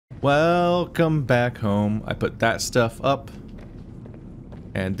Welcome back home. I put that stuff up.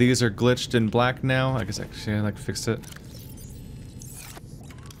 And these are glitched in black now. I guess actually I fixed it.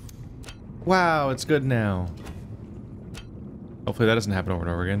 Wow, it's good now. Hopefully that doesn't happen over and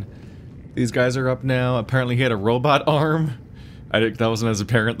over again. These guys are up now. Apparently he had a robot arm. That wasn't as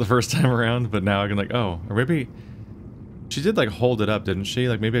apparent the first time around, but now I can oh, or maybe she did hold it up, didn't she?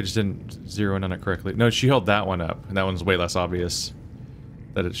 Maybe I just didn't zero in on it correctly. No, she held that one up, and that one's way less obvious.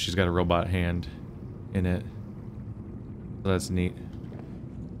 That she's got a robot hand in it. So that's neat.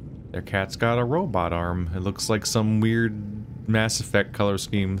 Their cat's got a robot arm. It looks like some weird Mass Effect color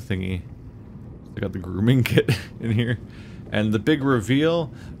scheme thingy. They got the grooming kit in here. And the big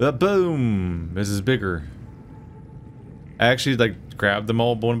reveal, the boom! This is bigger. I actually grabbed them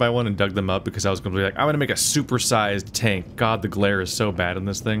all one by one and dug them up because I was going to be I'm going to make a supersized tank. God, the glare is so bad in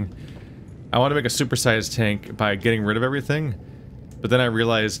this thing. I want to make a supersized tank by getting rid of everything. But then I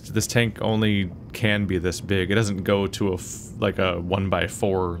realized this tank only can be this big. It doesn't go to a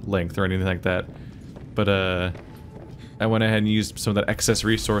 1x4 length or anything like that. But I went ahead and used some of that excess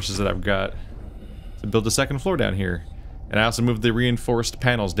resources that I've got to build a second floor down here. And I also moved the reinforced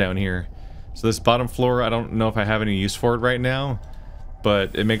panels down here. So this bottom floor, I don't know if I have any use for it right now,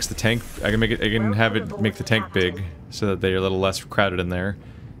 but it makes the tank. I can have it make the tank big so that they're a little less crowded in there.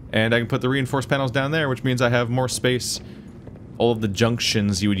 And I can put the reinforced panels down there, which means I have more space. All of the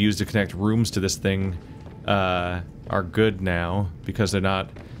junctions you would use to connect rooms to this thing are good now because they're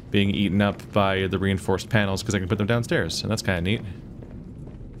not being eaten up by the reinforced panels because I can put them downstairs, and that's kind of neat.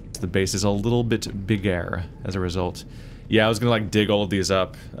 So the base is a little bit bigger as a result. Yeah, I was gonna dig all of these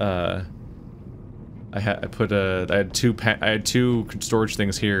up. I had two storage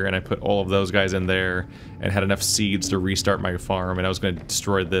things here, and I put all of those guys in there, and had enough seeds to restart my farm, and I was gonna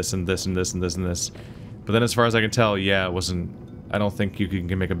destroy this and this and this and this and this. But then, as far as I can tell, yeah, it wasn't. I don't think you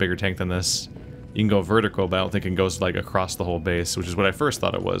can make a bigger tank than this. You can go vertical, but I don't think it goes across the whole base, which is what I first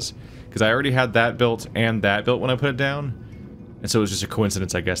thought it was. Because I already had that built and that built when I put it down, and so it was just a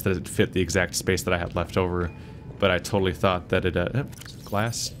coincidence, I guess, that it fit the exact space that I had left over. But I totally thought that it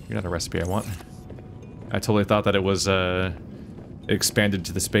glass. You're not a recipe I want. I totally thought that it was expanded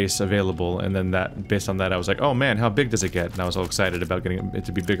to the space available, and then based on that I was like, oh man, how big does it get? And I was all excited about getting it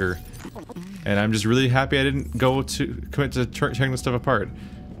to be bigger. And I'm just really happy I didn't commit to tearing this stuff apart.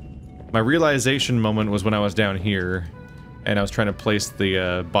 My realization moment was when I was down here, and I was trying to place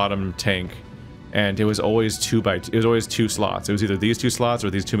the bottom tank, and it was always two slots. It was either these two slots, or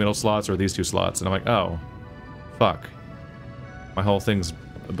these two middle slots, or these two slots, and I'm like, oh, fuck. My whole thing's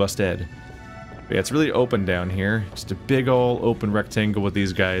busted. But yeah, it's really open down here. Just a big ol' open rectangle with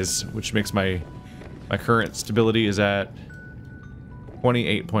these guys, which makes my current stability is at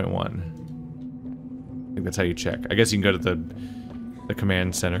 28.1. I think that's how you check. I guess you can go to the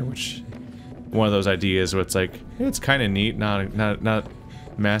command center, which one of those ideas where it's it's kind of neat, not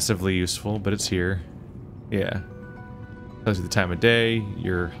massively useful, but it's here. Yeah. Tells you the time of day,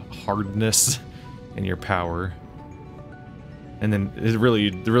 your hardness, and your power. And then really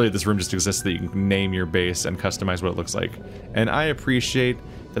this room just exists so that you can name your base and customize what it looks like. And I appreciate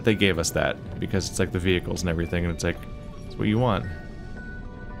that they gave us that, because it's the vehicles and everything, and it's it's what you want.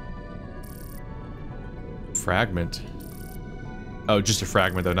 Fragment. Oh, just a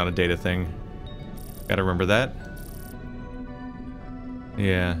fragment though, not a data thing. Gotta remember that.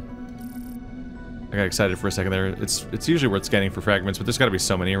 Yeah. I got excited for a second there. It's usually worth scanning for fragments, but there's gotta be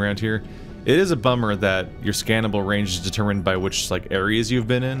so many around here. It is a bummer that your scannable range is determined by which areas you've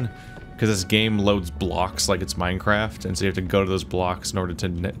been in, because this game loads blocks like it's Minecraft, and so you have to go to those blocks in order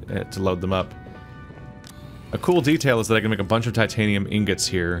to load them up. A cool detail is that I can make a bunch of titanium ingots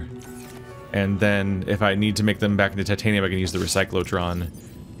here, and then if I need to make them back into titanium, I can use the recyclotron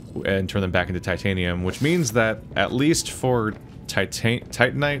and turn them back into titanium, which means that at least for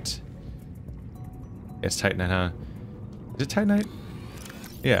titanite. It's titanite, huh? Is it titanite?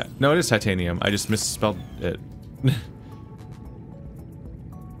 Yeah. No, it is titanium. I just misspelled it.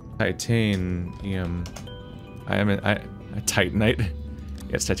 Titanium. I am a titanite. Yeah,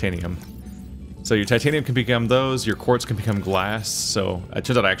 it's titanium. So your titanium can become those, your quartz can become glass, so it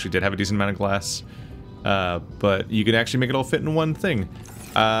turns out I actually did have a decent amount of glass. But you can actually make it all fit in one thing.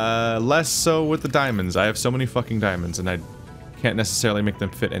 Less so with the diamonds. I have so many fucking diamonds, and I can't necessarily make them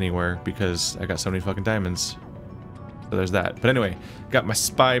fit anywhere because I got so many fucking diamonds. So there's that. But anyway, got my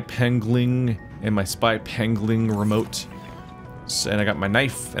spy pangling and my spy pangling remote. And I got my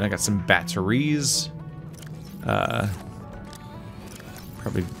knife, and I got some batteries. Probably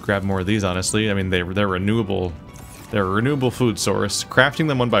grab more of these, honestly. I mean, they're renewable. They're a renewable food source. Crafting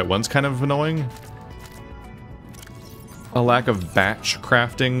them one by one's kind of annoying. A lack of batch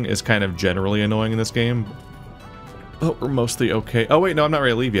crafting is kind of generally annoying in this game. But we're mostly okay. Oh wait, no, I'm not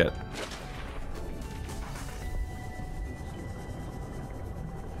ready to leave yet.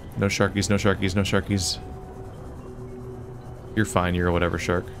 No sharkies, no sharkies, no sharkies. You're fine, you're a whatever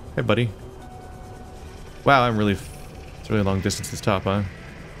shark. Hey, buddy. Wow, I'm really... It's really a long distance to this top, huh?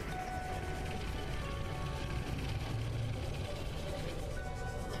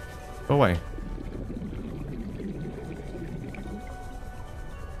 Go away.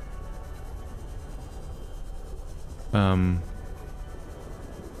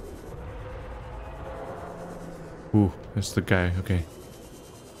 Ooh, that's the guy, okay.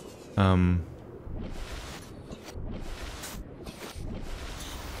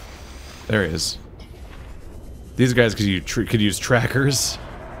 There he is. These guys could use trackers.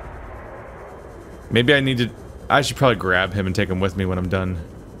 Maybe I should probably grab him and take him with me when I'm done.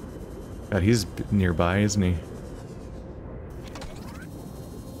 God, he's nearby, isn't he?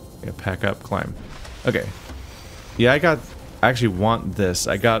 Yeah, pack up, climb. Okay. Yeah, I actually want this.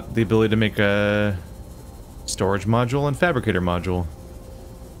 I got the ability to make a storage module and fabricator module.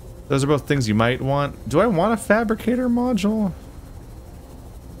 Those are both things you might want. Do I want a fabricator module?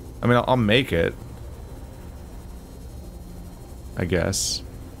 I mean, I'll make it. I guess.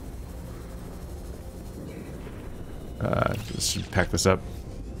 Just pack this up.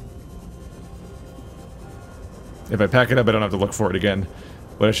 If I pack it up, I don't have to look for it again.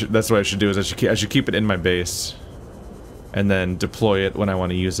 That's what I should do. Is I should keep it in my base, and then deploy it when I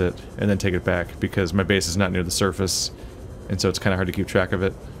want to use it, and then take it back because my base is not near the surface, and so it's kind of hard to keep track of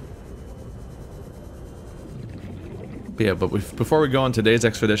it. But yeah, but before we go on today's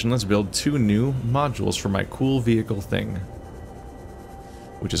expedition, let's build 2 new modules for my cool vehicle thing,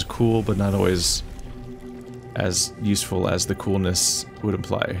 which is cool, but not always as useful as the coolness would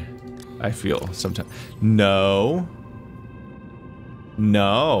imply. I feel sometimes. No.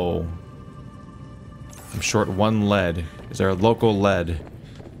 No. I'm short 1 lead. Is there a local lead?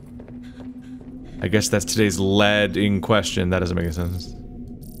 I guess that's today's lead in question. That doesn't make any sense.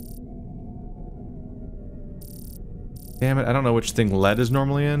 Damn it, I don't know which thing lead is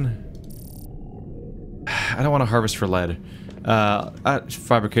normally in. I don't want to harvest for lead.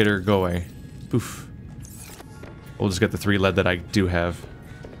 Fabricator, go away. Poof. We'll just get the 3 lead that I do have.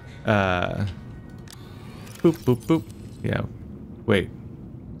 Boop, boop, boop. Yeah. Wait.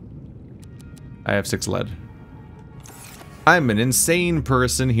 I have 6 lead. I'm an insane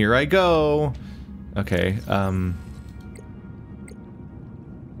person. Here I go. Okay,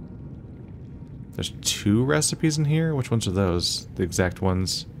 there's 2 recipes in here? Which ones are those? The exact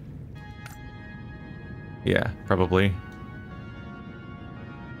ones? Yeah, probably.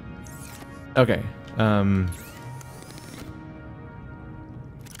 Okay,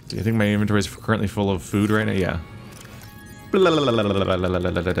 do you think my inventory is currently full of food right now? Yeah. There,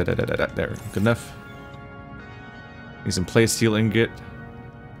 good enough. Need some plate steel ingot.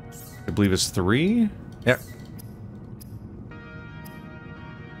 I believe it's 3? Yep.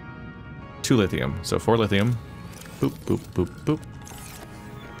 2 lithium, so 4 lithium. Boop, boop, boop, boop.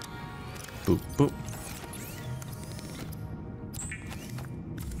 Boop, boop.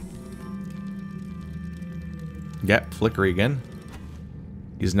 Yep, flickery again.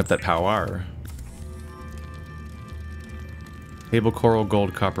 Using up that power. Table coral,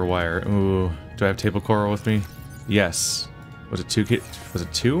 gold, copper wire. Ooh, do I have table coral with me? Yes. Was it 2? Was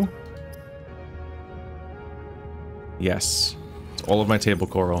it 2? Yes. It's all of my table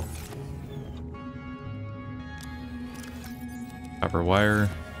coral. Copper wire.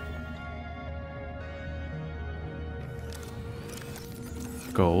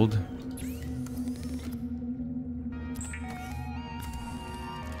 Gold.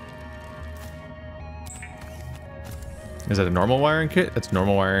 Is that a normal wiring kit? That's a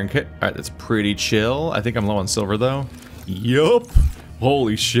normal wiring kit. Alright, that's pretty chill. I think I'm low on silver, though. Yup!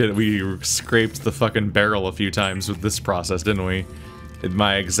 Holy shit, we scraped the fucking barrel a few times with this process, didn't we?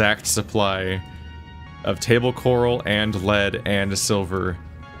 My exact supply of table coral and lead and silver.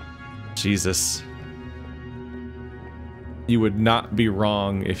 Jesus. You would not be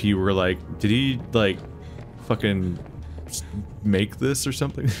wrong if you were like, did he, like, fucking make this or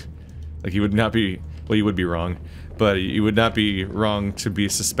something? Like, you would not be... Well, you would be wrong. But you would not be wrong to be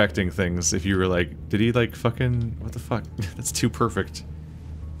suspecting things if you were like, did he like fucking, what the fuck? That's too perfect.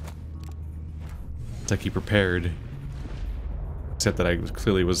 It's like he prepared. Except that I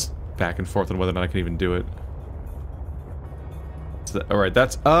clearly was back and forth on whether or not I can even do it. So alright,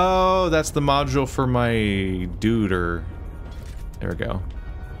 that's, oh, that's the module for my dude, or, there we go.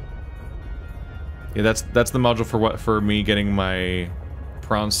 Yeah, that's the module for me getting my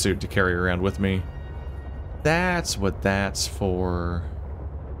prawn suit to carry around with me. That's what that's for.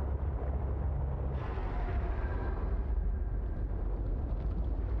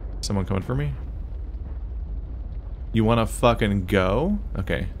 Someone coming for me? You wanna fucking go?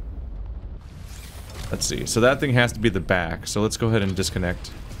 Okay. Let's see. So that thing has to be the back. So let's go ahead and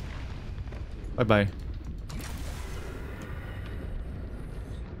disconnect. Bye-bye.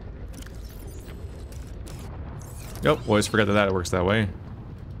 Nope, always forget that it works that way.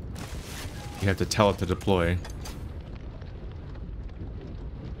 You have to tell it to deploy.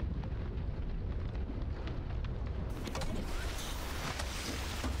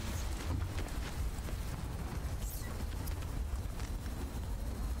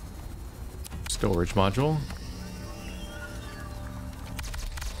 Storage module.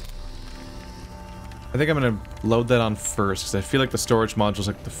 I think I'm gonna load that on first, because I feel like the storage module is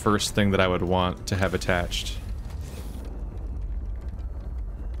like the first thing that I would want to have attached.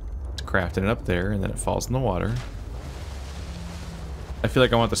 Crafting it up there, and then it falls in the water. I feel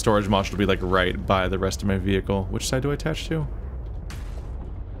like I want the storage module to be like right by the rest of my vehicle. Which side do I attach to?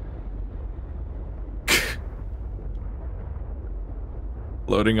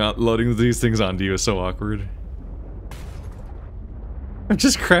 Loading these things onto you is so awkward. I'm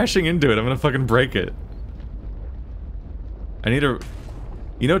just crashing into it. I'm gonna fucking break it. I need a...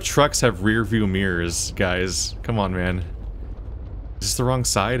 You know trucks have rear view mirrors, guys. Come on, man. Is this the wrong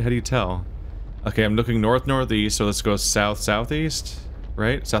side? How do you tell? Okay, I'm looking north-northeast, so let's go south-southeast.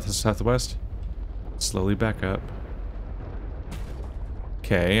 Right? South-southwest? Slowly back up.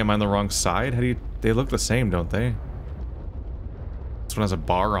 Okay, am I on the wrong side? How do you... They look the same, don't they? This one has a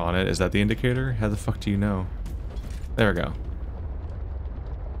bar on it. Is that the indicator? How the fuck do you know? There we go.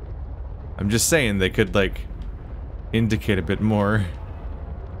 I'm just saying they could, like, indicate a bit more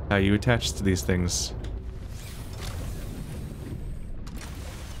how you attach to these things.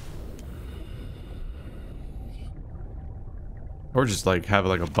 Or just, like, have,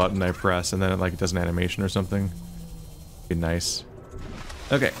 like, a button I press and then it, like, does an animation or something. Be nice.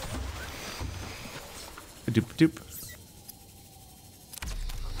 Okay. Doop-doop.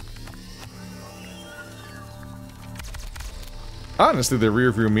 Honestly, the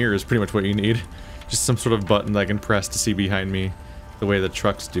rear view mirror is pretty much what you need. Just some sort of button that I can press to see behind me the way the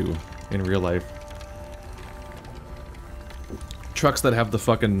trucks do in real life. Trucks that have the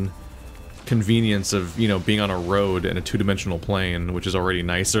fucking convenience of, you know, being on a road in a two-dimensional plane, which is already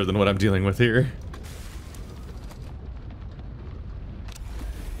nicer than what I'm dealing with here.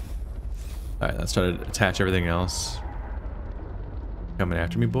 Alright, let's try to attach everything else. Coming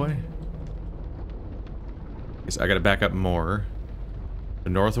after me, boy? Guess I gotta back up more. The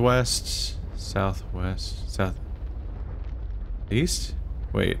northwest, southwest, south... East?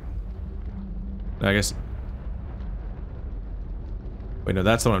 Wait. No, I guess... Wait, no,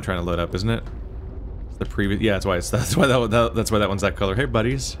 that's the one I'm trying to load up, isn't it? It's the previous... Yeah, that's why that one's that color. Hey,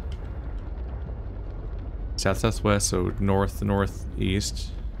 buddies. South, southwest, so north,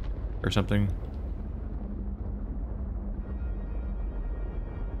 northeast, or something.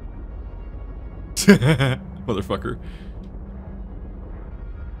 Motherfucker.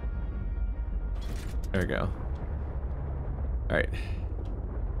 There we go. Alright.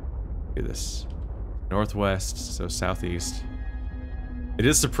 Do this. Northwest, so southeast. It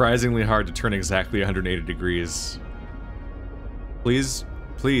is surprisingly hard to turn exactly 180 degrees. Please,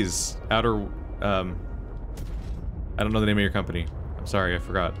 please, outer, I don't know the name of your company. I'm sorry, I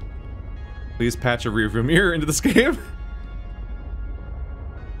forgot. Please patch a rearview mirror into this game.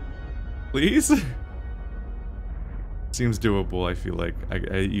 Please? Seems doable, I feel like.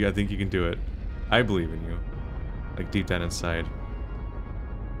 I think you can do it. I believe in you. Like, deep down inside.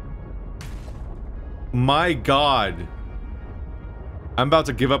 My god! I'm about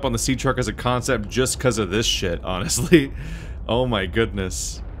to give up on the sea truck as a concept just because of this shit, honestly. Oh my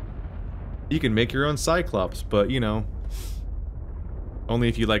goodness. You can make your own Cyclops, but, you know... Only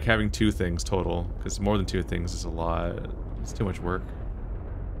if you like having 2 things total, because more than 2 things is a lot. It's too much work.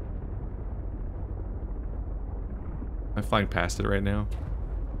 I'm flying past it right now.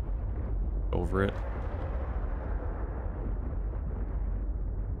 Over it.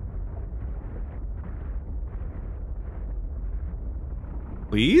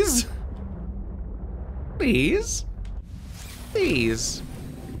 Please? Please? Please?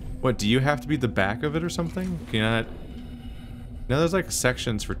 What, do you have to be the back of it or something? Can you not... No, there's like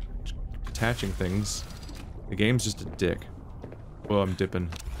sections for attaching things. The game's just a dick. Whoa, I'm dipping.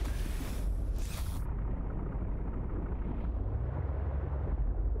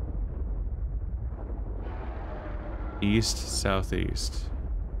 East, southeast.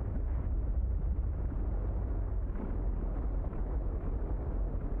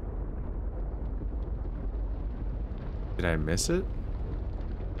 Did I miss it?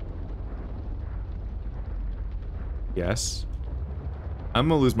 Yes. I'm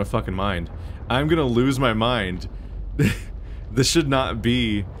gonna lose my fucking mind. I'm gonna lose my mind. This should not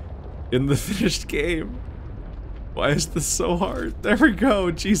be in the finished game. Why is this so hard? There we go.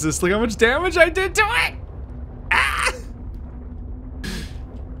 Jesus, look how much damage I did to it! Ah!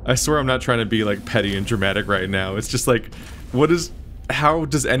 I swear I'm not trying to be like petty and dramatic right now. It's just like, how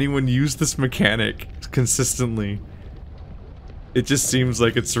does anyone use this mechanic consistently? It just seems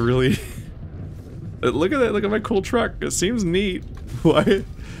like it's really... Look at that, look at my cool truck. It seems neat. Why?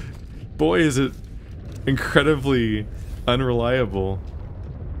 Boy, is it incredibly unreliable.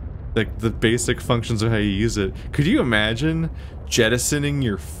 Like, the basic functions of how you use it. Could you imagine jettisoning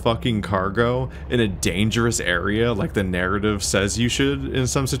your fucking cargo in a dangerous area like the narrative says you should in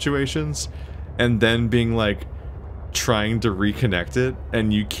some situations? And then being like, trying to reconnect it,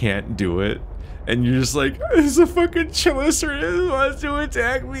 and you can't do it. And you're just like, there's a fucking Chilicer wants to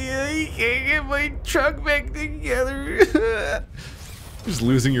attack me and I can't get my truck back together. Just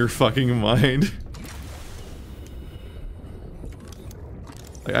losing your fucking mind.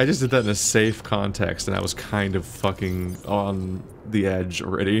 Like, I just did that in a safe context and I was kind of fucking on the edge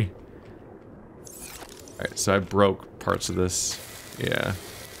already. Alright, so I broke parts of this. Yeah.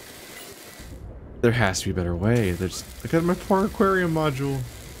 There has to be a better way. Look at my poor aquarium module.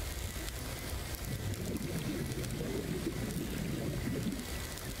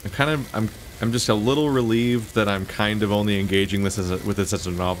 I'm just a little relieved that I'm kind of only engaging this with this as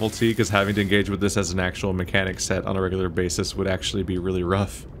a novelty, because having to engage with this as an actual mechanic set on a regular basis would actually be really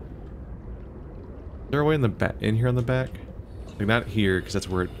rough. Is there a way in the back, in here on the back? Like, not here, because that's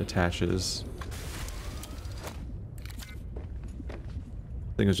where it attaches. I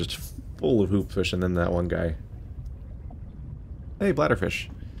think it was just full of hoopfish and then that one guy. Hey, bladderfish.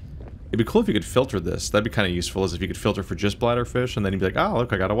 It'd be cool if you could filter this. That'd be kind of useful, as if you could filter for just bladderfish, and then you'd be like, oh,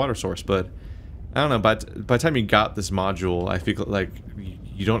 look, I got a water source. But, I don't know, by the time you got this module, I feel like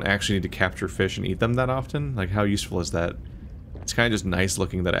you don't actually need to capture fish and eat them that often. Like, how useful is that? It's kind of just nice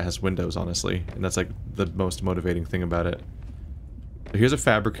looking that it has windows, honestly. And that's, like, the most motivating thing about it. So here's a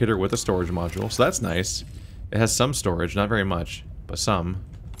fabricator with a storage module, so that's nice. It has some storage, not very much, but some.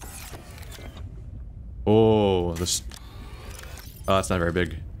 Oh, this... Oh, that's not very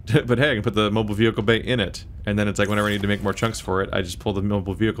big. But hey, I can put the mobile vehicle bay in it. And then it's like whenever I need to make more chunks for it, I just pull the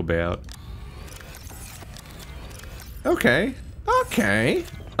mobile vehicle bay out. Okay. Okay.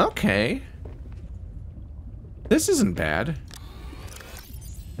 Okay. This isn't bad.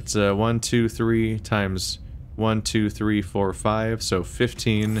 It's 1, 2, 3 times 1, 2, 3, 4, 5. So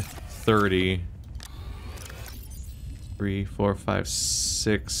 15, 30. 3, 4, 5,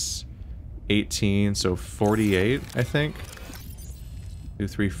 6, 18. So 48, I think. 2,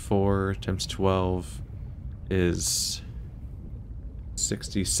 3, 4 times 12 is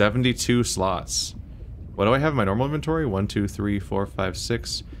 60, 72 slots. What do I have in my normal inventory? 1, 2, 3, 4, 5,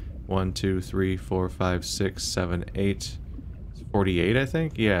 6. 1, 2, 3, 4, 5, 6, 7, 8. 48, I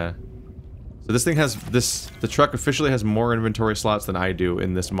think? Yeah. So this thing has the truck officially has more inventory slots than I do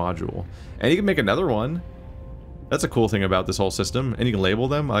in this module. And you can make another one. That's a cool thing about this whole system. And you can label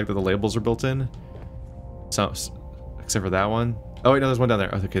them. I like that the labels are built in. So, except for that one. Oh wait, no, there's one down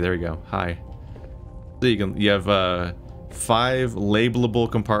there. Oh, okay, there we go. Hi. So you have 5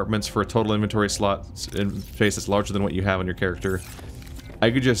 labelable compartments for a total inventory slot in space that's larger than what you have on your character.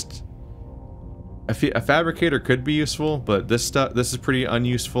 I could just... A fabricator could be useful, but this is pretty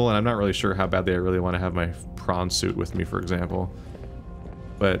unuseful, and I'm not really sure how badly I really want to have my prawn suit with me, for example.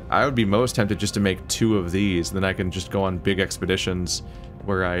 But I would be most tempted just to make 2 of these, then I can just go on big expeditions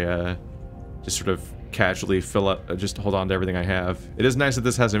where I just sort of casually fill up, just hold on to everything I have. It is nice that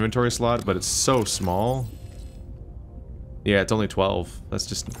this has an inventory slot, but it's so small. Yeah, it's only 12.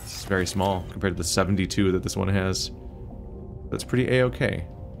 It's very small compared to the 72 that this one has. That's pretty a-okay.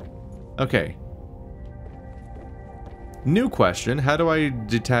 Okay. New question, how do I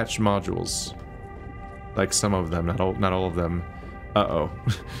detach modules? Like some of them, not all of them. Uh-oh.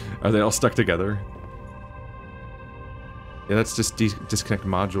 Are they all stuck together? Yeah, let's just disconnect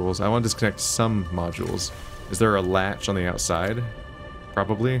modules. I want to disconnect some modules. Is there a latch on the outside?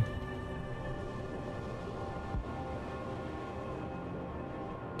 Probably.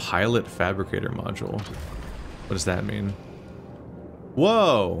 Pilot fabricator module. What does that mean?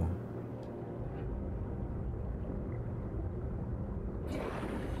 Whoa!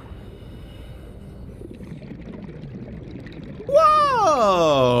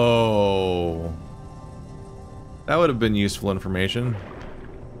 Whoa! That would have been useful information.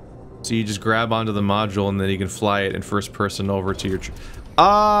 So you just grab onto the module and then you can fly it in first person over to your...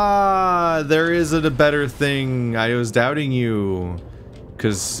 Ah, there isn't a better thing. I was doubting you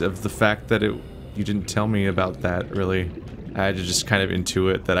because of the fact that you didn't tell me about that, really. I had to just kind of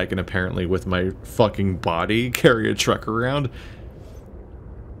intuit that I can apparently, with my fucking body, carry a truck around.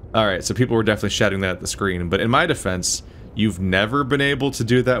 Alright, so people were definitely shouting that at the screen, but in my defense, you've never been able to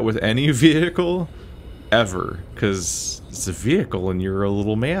do that with any vehicle, ever, because it's a vehicle and you're a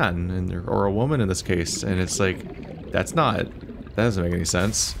little man, or a woman in this case, and it's like, that doesn't make any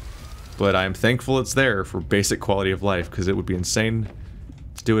sense. But I'm thankful it's there for basic quality of life, because it would be insane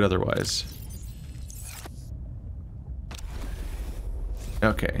to do it otherwise.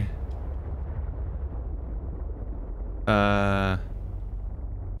 Okay. I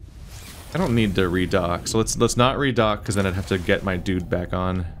don't need to redock, so let's not redock, because then I'd have to get my dude back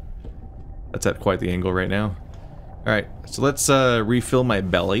on. That's at quite the angle right now. Alright, so let's refill my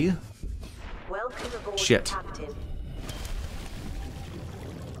belly. Shit.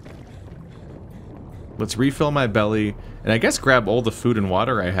 Let's refill my belly, and I guess grab all the food and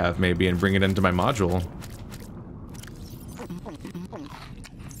water I have, maybe, and bring it into my module.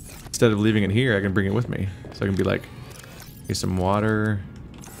 Instead of leaving it here, I can bring it with me. So I can be like, here's some water.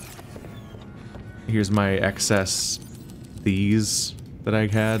 Here's my excess these that I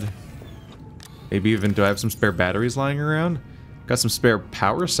had. Maybe even, do I have some spare batteries lying around? Got some spare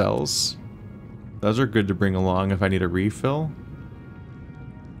power cells. Those are good to bring along if I need a refill.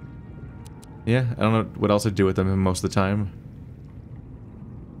 Yeah, I don't know what else I'd do with them most of the time.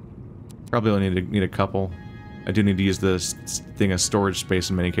 Probably only need a couple. I do need to use this thing as storage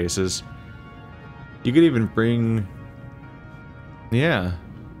space in many cases. You could even bring... yeah.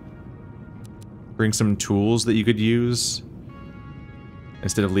 Bring some tools that you could use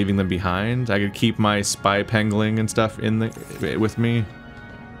instead of leaving them behind. I could keep my spy pangling and stuff with me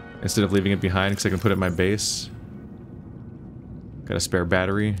instead of leaving it behind, because I can put it in my base. Got a spare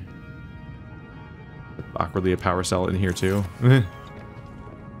battery. Awkwardly a power cell in here too. Yeah,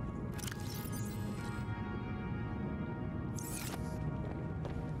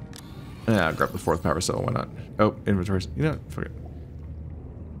 I'll grab the fourth power cell, why not? Oh, inventories. You know, fuck it.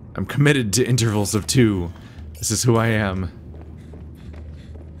 I'm committed to intervals of 2. This is who I am.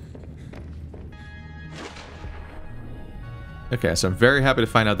 Okay, so I'm very happy to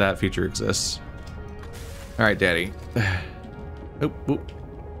find out that feature exists. Alright, daddy. Oh, oh.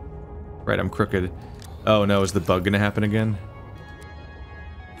 Right, I'm crooked. Oh no, is the bug gonna happen again?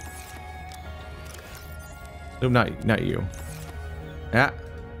 No, not you. Ah.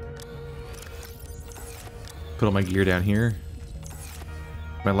 Put all my gear down here.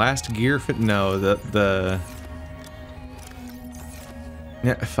 My last gear fit? No, the...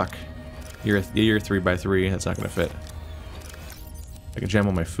 yeah, fuck. You're 3x3, that's not gonna fit. I can jam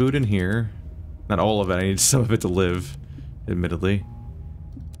all my food in here. Not all of it, I need some of it to live, admittedly.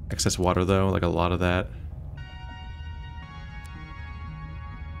 Excess water though, like a lot of that.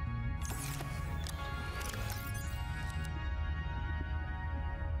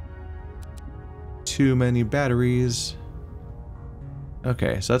 Too many batteries.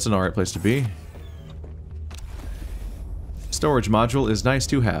 Okay, so that's an alright place to be. Storage module is nice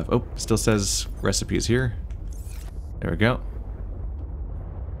to have. Oh, still says recipes here. There we go.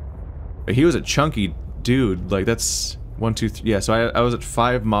 But he was a chunky dude. Like, that's 1, 2, 3. Yeah, so I was at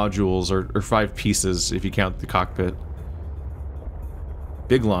 5 modules, or 5 pieces, if you count the cockpit.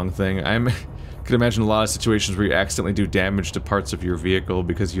 Big long thing. I could imagine a lot of situations where you accidentally do damage to parts of your vehicle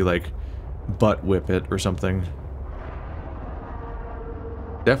because you, like, butt whip it or something.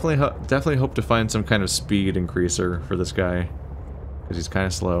 Definitely hope to find some kind of speed increaser for this guy, because he's kind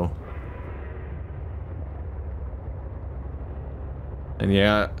of slow. And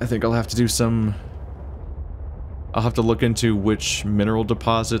yeah, I think I'll have to do some... I'll have to look into which mineral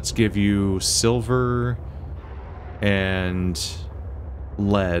deposits give you silver and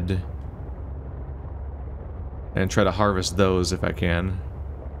lead, and try to harvest those if I can.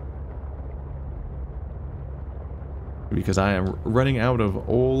 Because I am running out of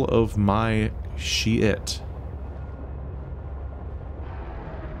all of my shit.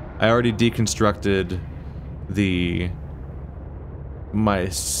 I already deconstructed my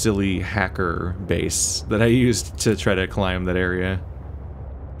silly hacker base that I used to try to climb that area.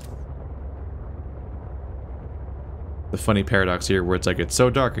 The funny paradox here where it's like, it's so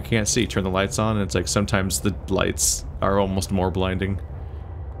dark I can't see, turn the lights on, and it's like sometimes the lights are almost more blinding.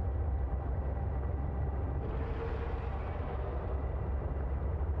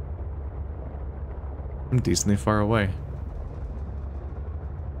 I'm decently far away.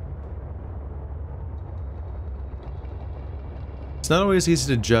 It's not always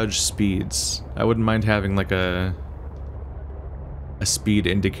easy to judge speeds. I wouldn't mind having like a a speed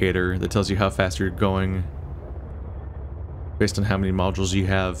indicator that tells you how fast you're going based on how many modules you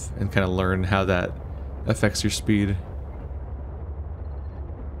have, and kind of learn how that affects your speed.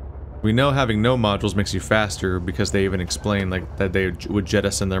 We know having no modules makes you faster because they even explain like that they would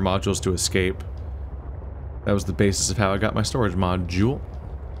jettison their modules to escape. That was the basis of how I got my storage module.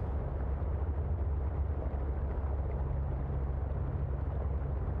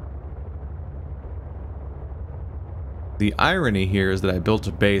 The irony here is that I built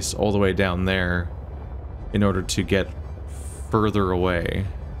a base all the way down there in order to get further away.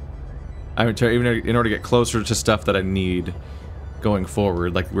 I mean, even in order to get closer to stuff that I need going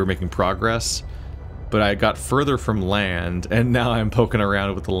forward, like we're making progress. But I got further from land, and now I'm poking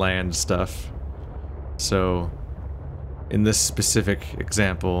around with the land stuff. So, in this specific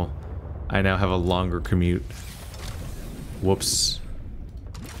example, I now have a longer commute. Whoops.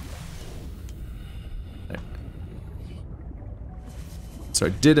 So I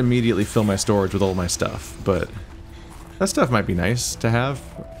did immediately fill my storage with all my stuff, but that stuff might be nice to have.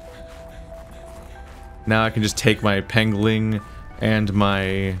 Now I can just take my pengling and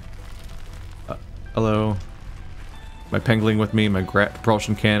my... hello? My pengling with me, my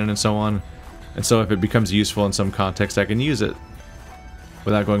propulsion cannon and so on. And so if it becomes useful in some context, I can use it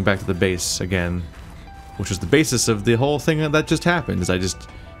without going back to the base again. Which is the basis of the whole thing that just happened, is I just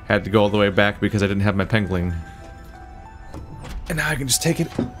had to go all the way back because I didn't have my pengling. And now I can just take it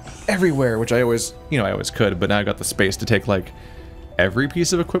everywhere, which I always, you know, I always could, but now I got the space to take, like, every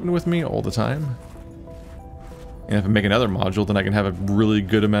piece of equipment with me all the time. And if I make another module, then I can have a really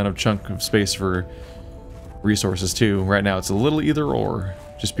good amount of chunk of space for resources, too. Right now, it's a little either or,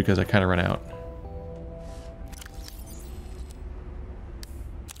 just because I kind of run out.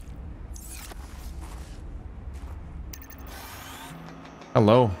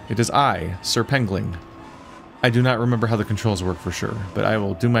 Hello, it is I, Sir Pengling. I do not remember how the controls work for sure, but I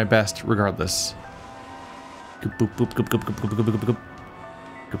will do my best regardless.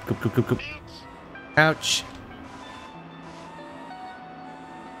 Ouch.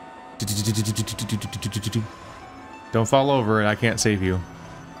 Don't fall over and I can't save you.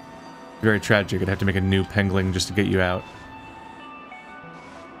 Very tragic. I'd have to make a new pengling just to get you out.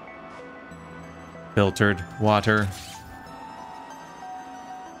 Filtered water.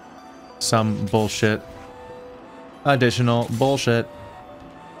 Some bullshit. Additional bullshit.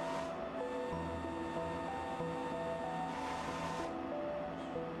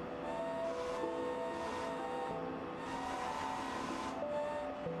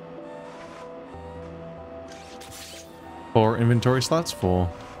 Four inventory slots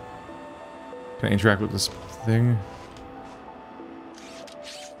full. Can I interact with this thing?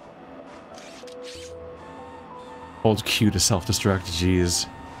 Hold Q to self-destruct, jeez.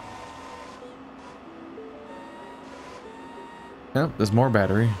 Yep, there's more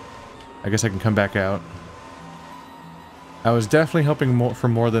battery. I guess I can come back out. I was definitely hoping for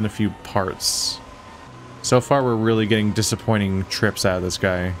more than a few parts. So far, we're really getting disappointing trips out of this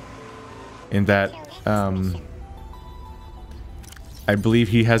guy. In that, I believe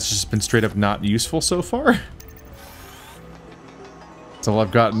he has just been straight up not useful so far. So all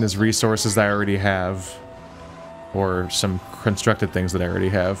I've gotten is resources that I already have. Or some constructed things that I already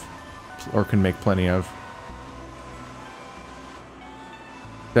have. Or can make plenty of.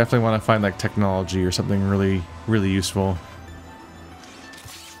 Definitely want to find like technology or something really, really useful.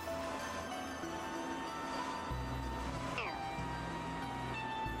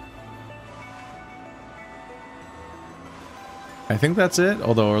 I think that's it,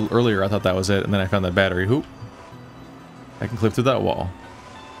 although earlier I thought that was it, and then I found that battery. Hoop. I can clip through that wall.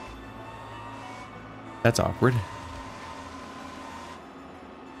 That's awkward.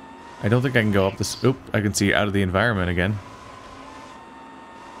 I don't think I can go up this... Oop, I can see out of the environment again.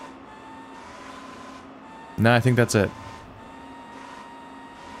 No, I think that's it.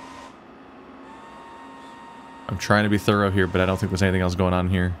 I'm trying to be thorough here, but I don't think there's anything else going on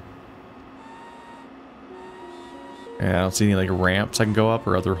here. And I don't see any like ramps I can go up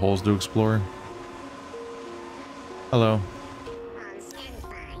or other holes to explore. Hello.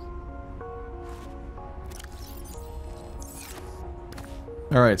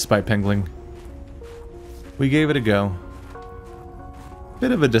 Alright, Spy Pengling. We gave it a go.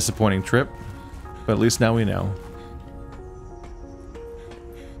 Bit of a disappointing trip. But at least now we know.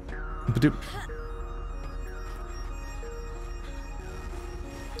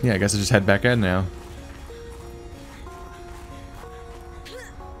 Yeah, I guess I just head back in now.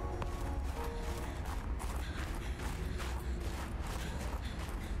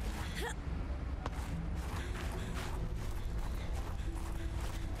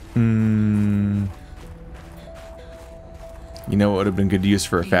 You know what would have been good use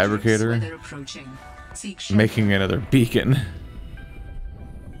for a fabricator? Making another beacon.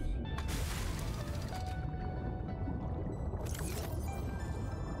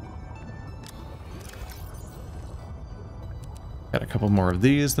 Got a couple more of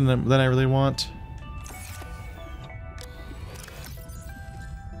these than I really want.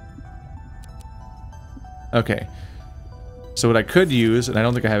 Okay. So what I could use, and I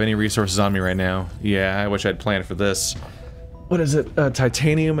don't think I have any resources on me right now. Yeah, I wish I'd planned for this. What is it?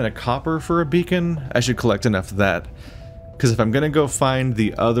 Titanium and a copper for a beacon? I should collect enough of that. Because if I'm going to go find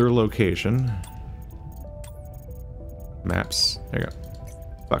the other location... Maps. There you go.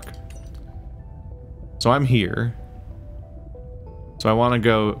 Fuck. So I'm here. So I want to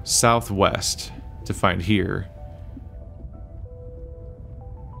go southwest to find here.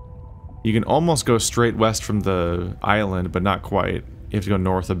 You can almost go straight west from the island, but not quite. You have to go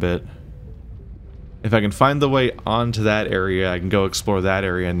north a bit. If I can find the way onto that area, I can go explore that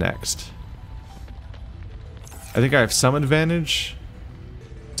area next. I think I have some advantage.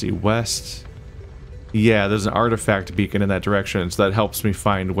 Let's see, west. Yeah, there's an artifact beacon in that direction, so that helps me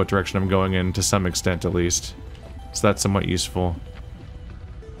find what direction I'm going in to some extent at least. So that's somewhat useful.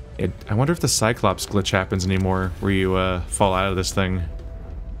 I wonder if the Cyclops glitch happens anymore, where you fall out of this thing.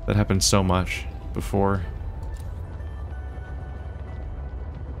 That happened so much before.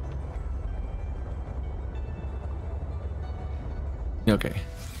 Okay.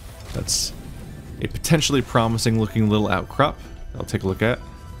 That's a potentially promising looking little outcrop. I'll take a look at.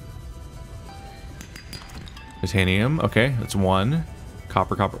 Titanium. Okay, that's one.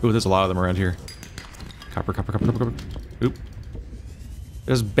 Copper, copper. Ooh, there's a lot of them around here. Copper, copper, copper, copper, copper. Oop.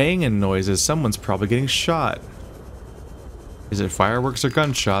 There's banging noises. Someone's probably getting shot. Is it fireworks or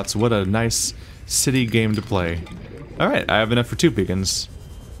gunshots? What a nice city game to play. Alright, I have enough for 2 beacons.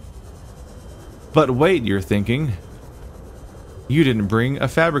 But wait, you're thinking. You didn't bring a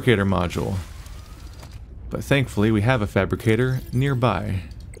fabricator module. But thankfully, we have a fabricator nearby.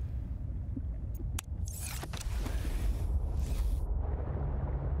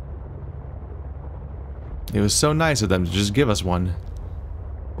 It was so nice of them to just give us one.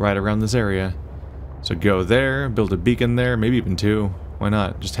 Right around this area. So go there, build a beacon there, maybe even 2. Why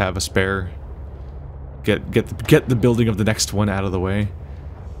not? Just have a spare. Get the building of the next one out of the way.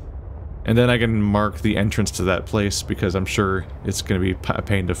 And then I can mark the entrance to that place because I'm sure it's going to be a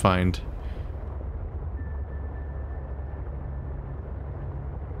pain to find.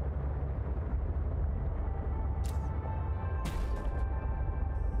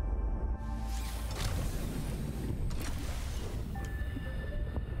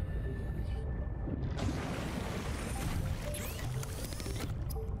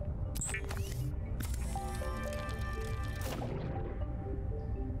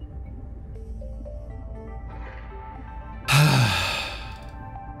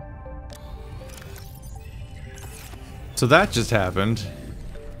 So that just happened.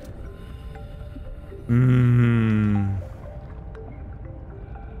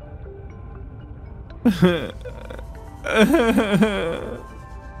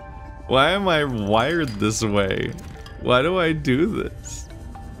 Why am I wired this way? Why do I do this?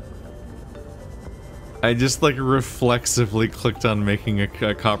 I just like reflexively clicked on making a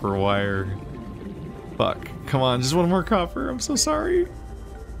copper wire. Fuck. Come on, just one more copper. I'm so sorry.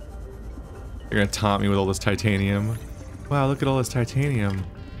 You're gonna taunt me with all this titanium. Wow, look at all this titanium.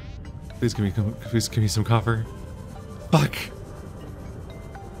 Please give me some copper. Fuck.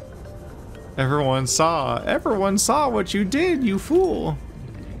 Everyone saw what you did, you fool.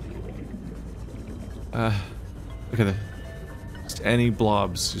 Look at it. Just any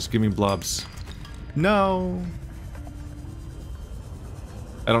blobs. Just give me blobs. No.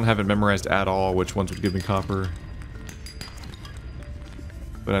 I don't have it memorized at all which ones would give me copper.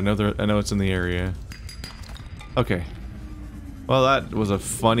 But I know it's in the area. Okay. Well, that was a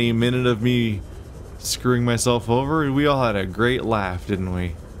funny minute of me screwing myself over. We all had a great laugh, didn't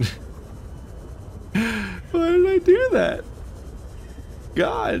we? Why did I do that?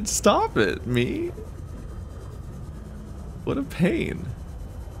 God, stop it, me. What a pain.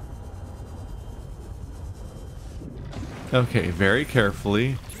 Okay, very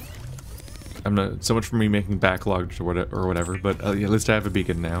carefully. I'm not so much for me making backlogs or whatever, but yeah, at least I have a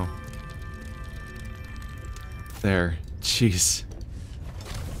beacon now. There. Jeez.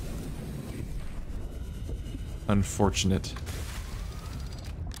 Unfortunate.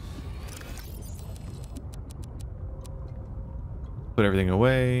 Put everything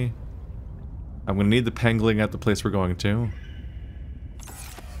away. I'm gonna need the pangling at the place we're going to.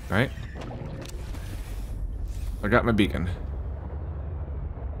 Alright. I got my beacon.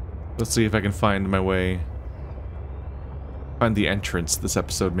 Let's see if I can find my way Find the entrance this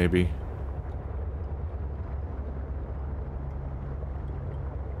episode, maybe.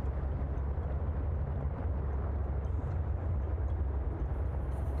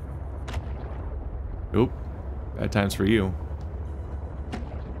 Oop. Bad times for you.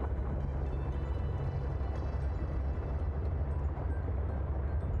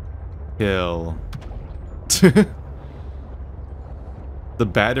 Kill. The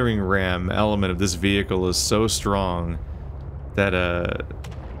battering ram element of this vehicle is so strong that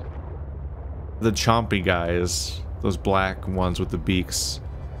the chompy guys, those black ones with the beaks,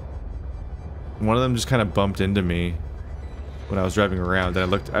 one of them just kind of bumped into me when I was driving around,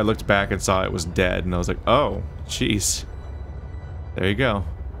 and I looked back and saw it was dead, and I was like, oh, jeez. There you go.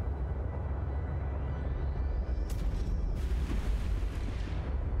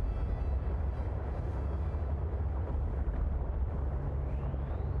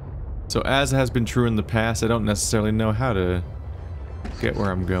 So as has been true in the past, I don't necessarily know how to get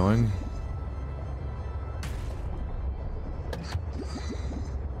where I'm going.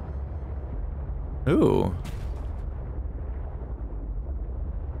 Ooh.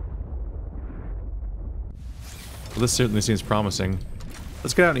 Well, this certainly seems promising.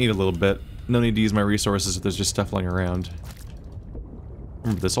 Let's get out and eat a little bit. No need to use my resources if there's just stuff lying around.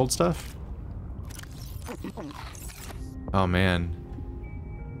 Remember this old stuff? Oh man.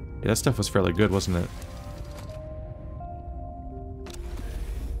 Yeah, that stuff was fairly good, wasn't it?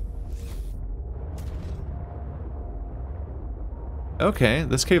 Okay,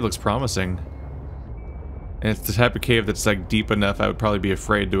 this cave looks promising. And it's the type of cave that's like deep enough I would probably be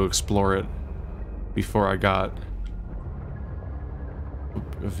afraid to explore it before I got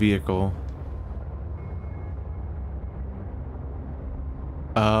a vehicle.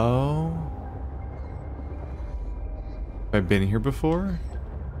 Oh. Have I been here before?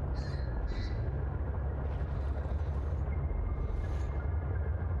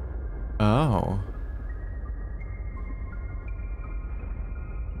 Oh.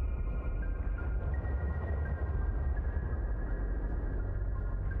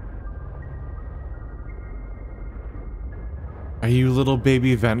 Are you little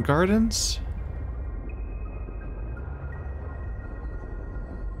baby vent gardens?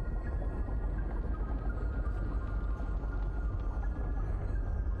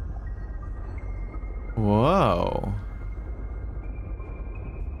 Whoa.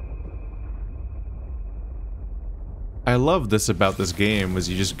 I love this about this game, is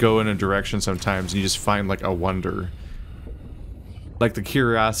you just go in a direction sometimes and you just find like a wonder. Like the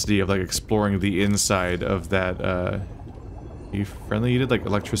curiosity of like exploring the inside of that, Are you friendly? You did like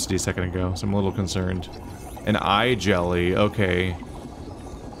electricity a second ago, so I'm a little concerned. An eye jelly, okay.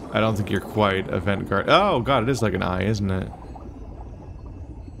 I don't think you're quite a vent guard. Oh god, it is like an eye, isn't it?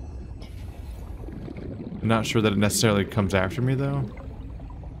 I'm not sure that it necessarily comes after me though.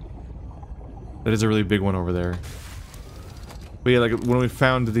 That is a really big one over there. But yeah, like when we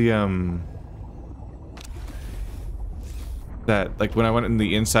found the that, like when I went in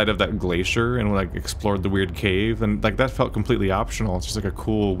the inside of that glacier and like explored the weird cave, and like that felt completely optional. It's just like a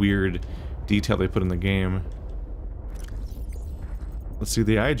cool weird detail they put in the game. Let's see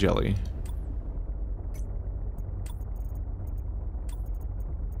the eye jelly.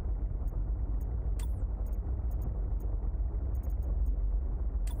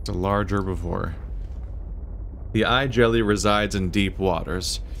 It's a large herbivore. The eye jelly resides in deep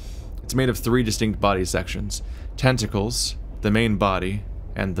waters. It's made of 3 distinct body sections: tentacles, the main body,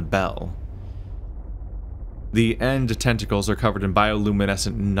 and the bell. The end tentacles are covered in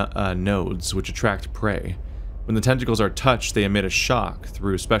bioluminescent nodes, which attract prey. When the tentacles are touched, they emit a shock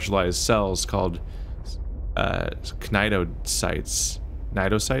through specialized cells called cnidocytes.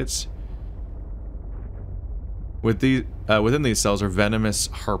 Cnidocytes? Within these cells are venomous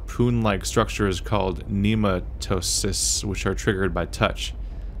harpoon-like structures called nematocysts, which are triggered by touch.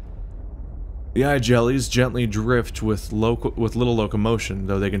 The eye jellies gently drift with little locomotion,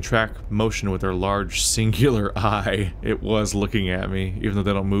 though they can track motion with their large singular eye. It was looking at me, even though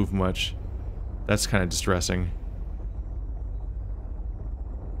they don't move much. That's kind of distressing.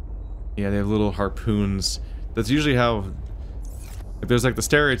 Yeah, they have little harpoons. That's usually how... There's like the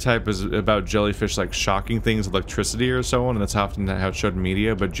stereotype is about jellyfish like shocking things with electricity or so on, and that's often how it's shown in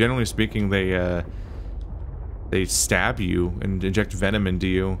media, but generally speaking they stab you and inject venom into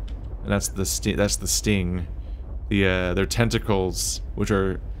you, and that's the sting. Their tentacles, which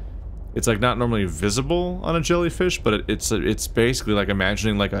are, it's like not normally visible on a jellyfish, but it's basically like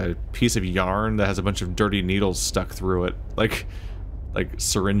imagining like a piece of yarn that has a bunch of dirty needles stuck through it, like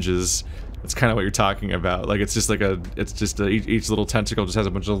syringes. That's kind of what you're talking about. Like, it's just like each little tentacle just has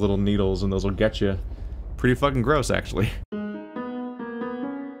a bunch of little needles, and those will get you. Pretty fucking gross, actually.